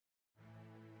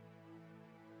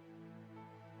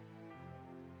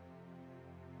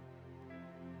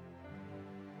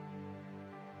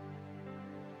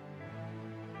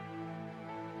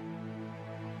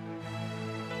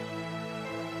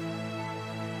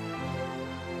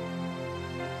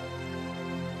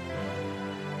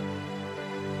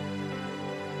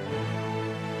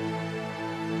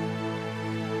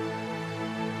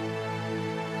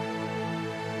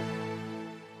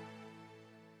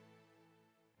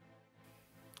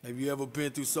Have you ever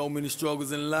been through so many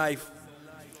struggles in life?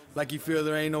 Like you feel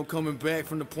there ain't no coming back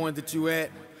from the point that you at?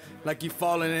 Like you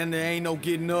falling and there ain't no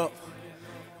getting up?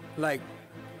 Like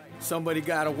somebody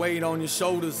got a weight on your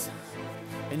shoulders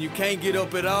and you can't get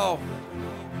up at all?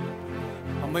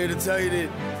 I'm here to tell you that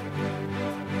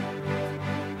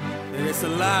it's a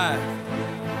lie.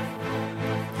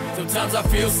 Sometimes I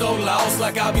feel so lost,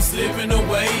 like I'll be slipping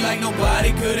away, like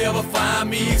nobody could ever find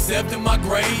me except in my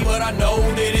grave. But I know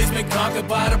that it's been conquered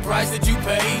by the price that you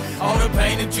paid, all the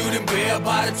pain that you done bear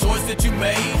by the choice that you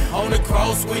made on the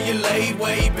cross where you laid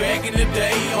way back in the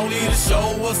day, only to show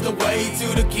us the way to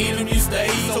the kingdom you stay.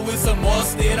 So it's a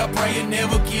must that I pray and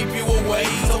never keep you away.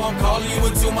 So I'm calling you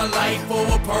into my life for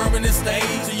a permanent stay,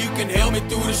 so you can help me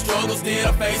through the struggles that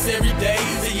I face every day.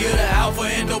 So you're the Alpha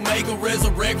and Omega,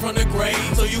 resurrect from the grave,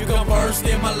 so you come first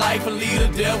in my life and leave the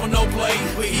devil no play.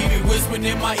 But he be whispering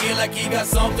in my ear like he got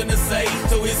something to say.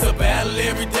 So it's a battle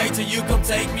every day till you come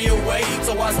take me away.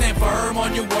 So I stand firm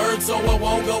on your word so I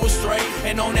won't go astray.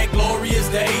 And on that glorious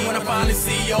day when I finally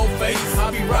see your face,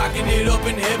 I'll be rocking it up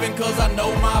in heaven cause I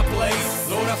know my place.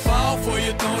 Lord, I fall for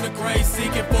your throne of grace,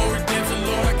 seeking for redemption.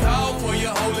 Lord, I call for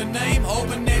your holy name,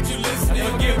 hoping that you listen.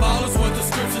 Forgive all is what the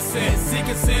scripture says,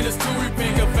 seeking sinners to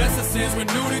repent, confess the sins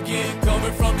renewed again,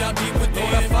 coming from down deep within.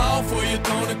 Lord, I fall for your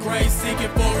throne of grace,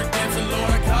 seeking for redemption.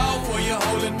 Lord, I call for your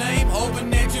holy name, hoping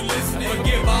that you listen.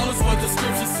 Forgive all is what the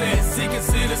scripture says, seeking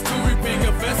sinners to repent,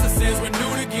 confess the sins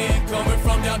renewed again, coming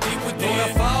from down deep within.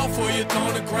 Lord, I fall for your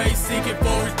throne of grace, seeking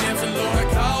for redemption. Lord, I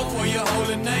call for your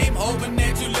holy name, hoping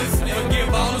that you listen. Forgive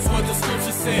all is what the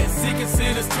scripture says, seeking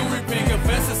sinners to repent,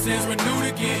 confess the sins renewed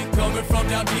again, coming from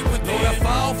down deep within. Lord, I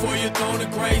fall for your throne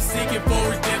of grace, seeking for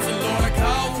redemption. Lord, I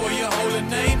call for your holy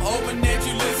name, hoping that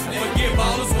you listen. Forgive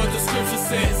all is what the scripture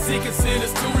says, seeking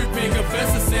sinners to repent,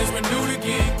 confess the sins renewed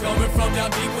again, coming from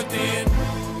down deep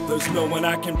within. There's no one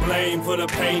I can blame for the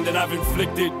pain that I've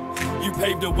inflicted. You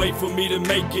paved the way for me to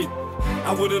make it.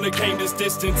 I wouldn't have came this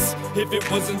distance if it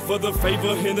wasn't for the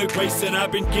favor and the grace that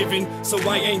I've been given. So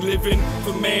I ain't living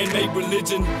for man-made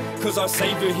religion, cause our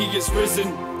Savior, He is risen.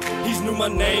 He's knew my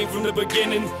name from the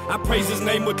beginning. I praise His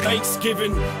name with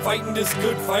thanksgiving, fighting this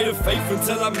good fight of faith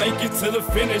until I make it to the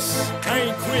finish. I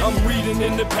ain't quitting. I'm reading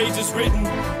in the pages written,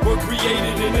 we're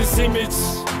created in His image.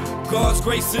 God's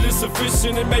grace, it is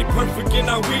sufficient and made perfect in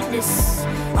our weakness.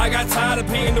 I got tired of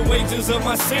paying the wages of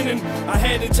my sinning. I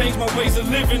had to change my ways of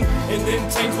living and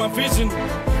then change my vision.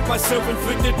 My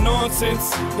self-inflicted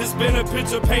nonsense has been a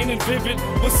picture painted vivid.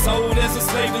 Was sold as a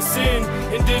slave to sin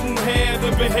and didn't have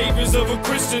the behaviors of a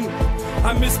Christian.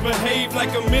 I misbehaved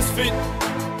like a misfit,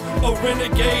 a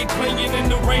renegade playing in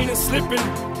the rain and slipping.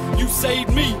 You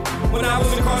saved me when I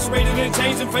was incarcerated in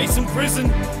chains and facing prison,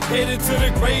 headed to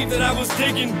the grave that I was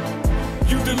digging.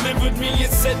 You delivered me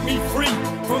and set me free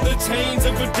from the chains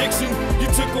of addiction. You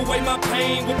took away my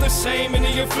pain with the shame and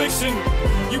the affliction.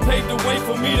 You paved the way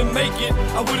for me to make it.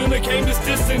 I wouldn't have came this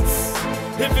distance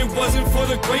if it wasn't for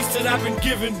the grace that I've been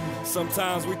given.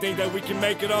 Sometimes we think that we can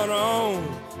make it on our own,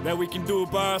 that we can do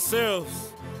it by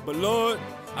ourselves. But Lord,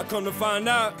 I come to find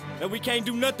out that we can't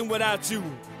do nothing without you,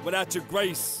 without your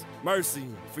grace, mercy,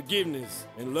 forgiveness,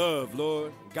 and love,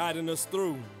 Lord, guiding us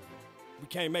through. We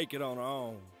can't make it on our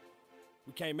own.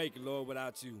 We can't make it, Lord,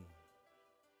 without you.